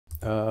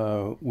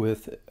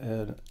with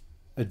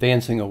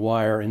advancing a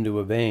wire into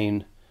a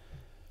vein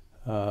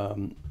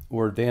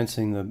or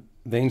advancing the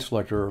vein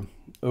selector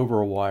over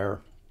a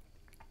wire,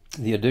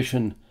 the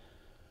addition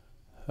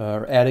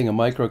or adding a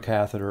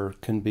microcatheter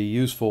can be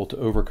useful to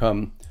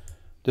overcome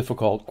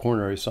difficult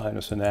coronary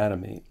sinus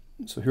anatomy.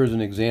 So here's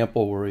an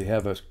example where we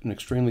have an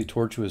extremely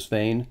tortuous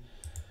vein,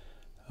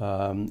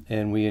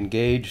 and we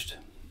engaged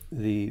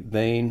the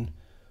vein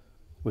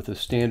with a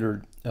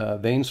standard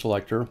vein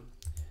selector,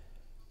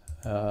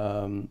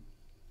 and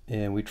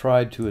we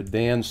tried to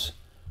advance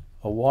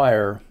a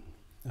wire,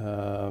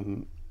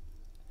 and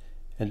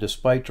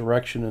despite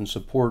direction and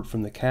support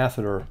from the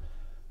catheter,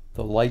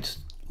 the light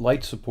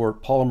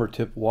support polymer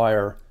tip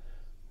wire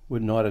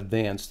would not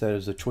advance. That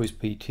is, the choice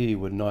PT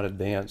would not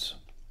advance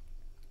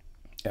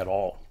at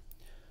all.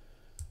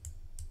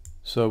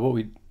 So what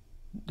we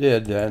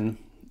did then,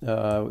 we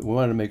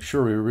wanted to make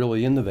sure we were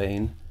really in the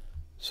vein,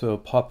 so a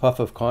puff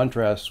of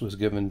contrast was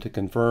given to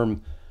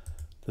confirm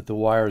that the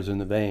wire is in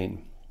the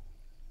vein.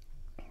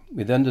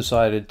 We then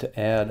decided to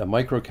add a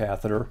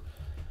microcatheter,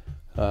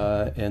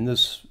 and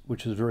this,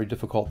 which is very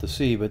difficult to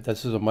see, but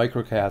this is a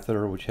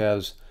microcatheter which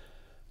has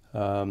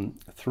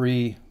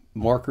 3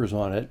 markers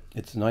on it.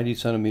 It's 90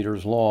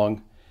 centimeters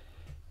long,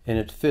 and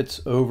it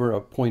fits over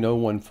a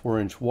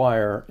 0.014-inch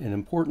wire, and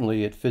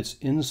importantly, it fits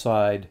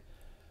inside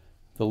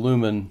the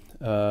lumen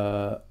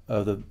of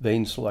the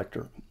vein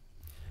selector.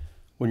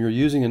 When you're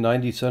using a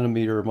 90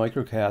 centimeter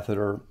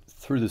microcatheter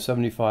through the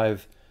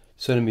 75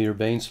 centimeter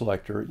vein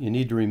selector, you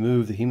need to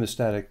remove the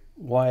hemostatic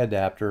Y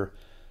adapter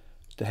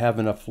to have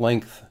enough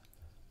length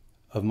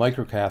of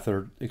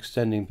microcatheter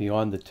extending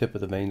beyond the tip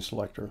of the vein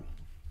selector.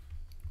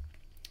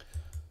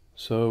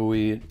 So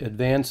we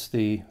advanced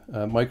the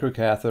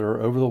microcatheter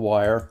over the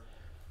wire,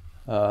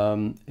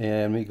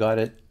 and we got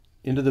it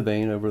into the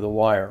vein over the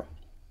wire.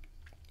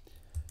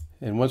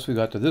 And once we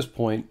got to this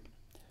point,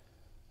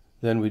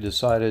 then we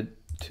decided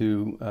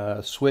to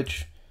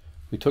switch.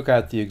 We took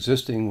out the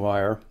existing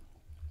wire,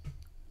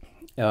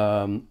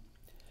 took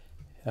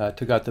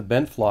out the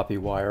bent floppy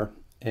wire,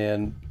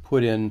 and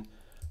put in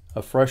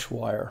a fresh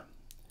wire.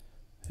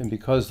 And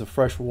because the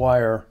fresh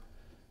wire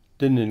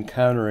didn't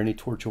encounter any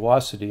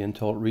tortuosity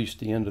until it reached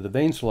the end of the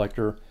vein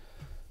selector,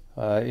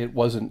 it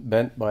wasn't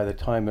bent by the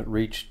time it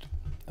reached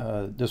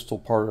a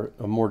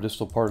more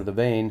distal part of the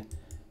vein,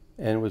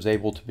 and was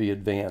able to be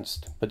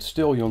advanced. But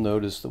still, you'll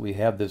notice that we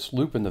have this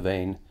loop in the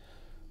vein,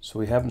 so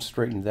we haven't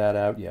straightened that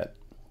out yet.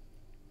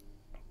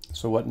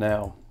 So what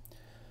now?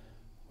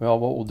 Well,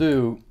 what we'll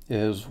do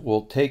is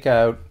we'll take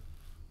out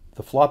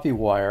the floppy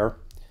wire,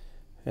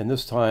 and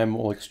this time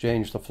we'll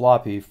exchange the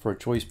floppy for a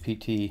choice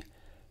PT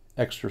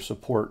extra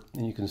support.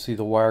 And you can see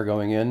the wire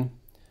going in,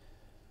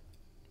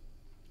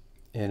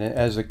 and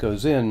as it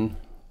goes in,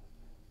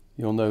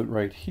 you'll note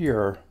right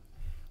here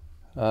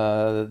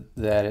that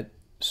it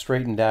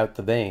straightened out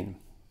the vein.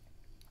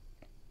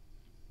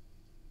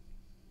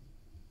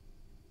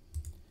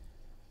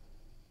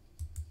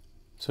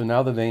 So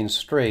now the vein's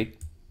straight.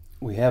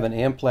 We have an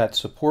Amplat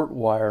support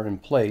wire in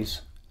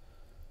place.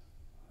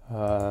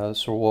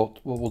 So what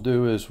we'll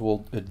do is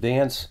we'll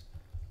advance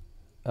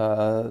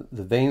the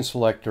vein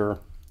selector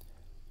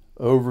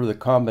over the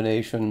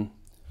combination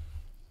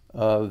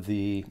of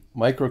the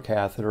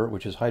microcatheter,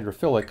 which is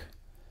hydrophilic,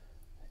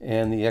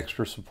 and the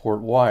extra support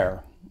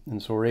wire.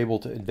 And so we're able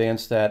to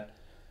advance that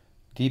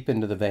deep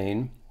into the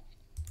vein.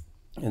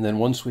 And then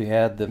once we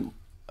had the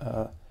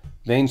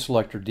vein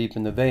selector deep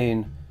in the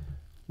vein,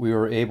 we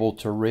were able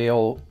to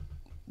rail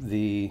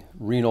the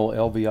renal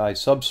LVI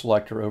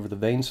subselector over the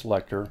vein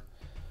selector,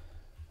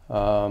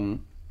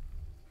 and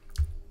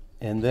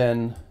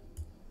then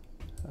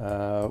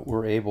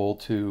we're able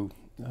to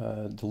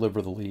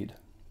deliver the lead.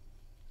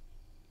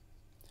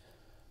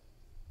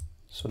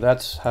 So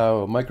that's how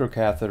a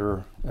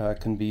microcatheter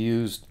can be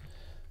used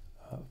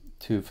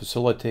to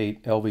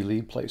facilitate LV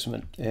lead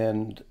placement.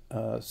 And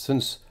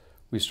since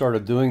we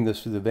started doing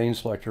this through the vein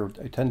selector,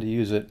 I tend to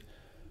use it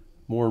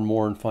more and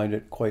more and find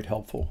it quite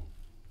helpful.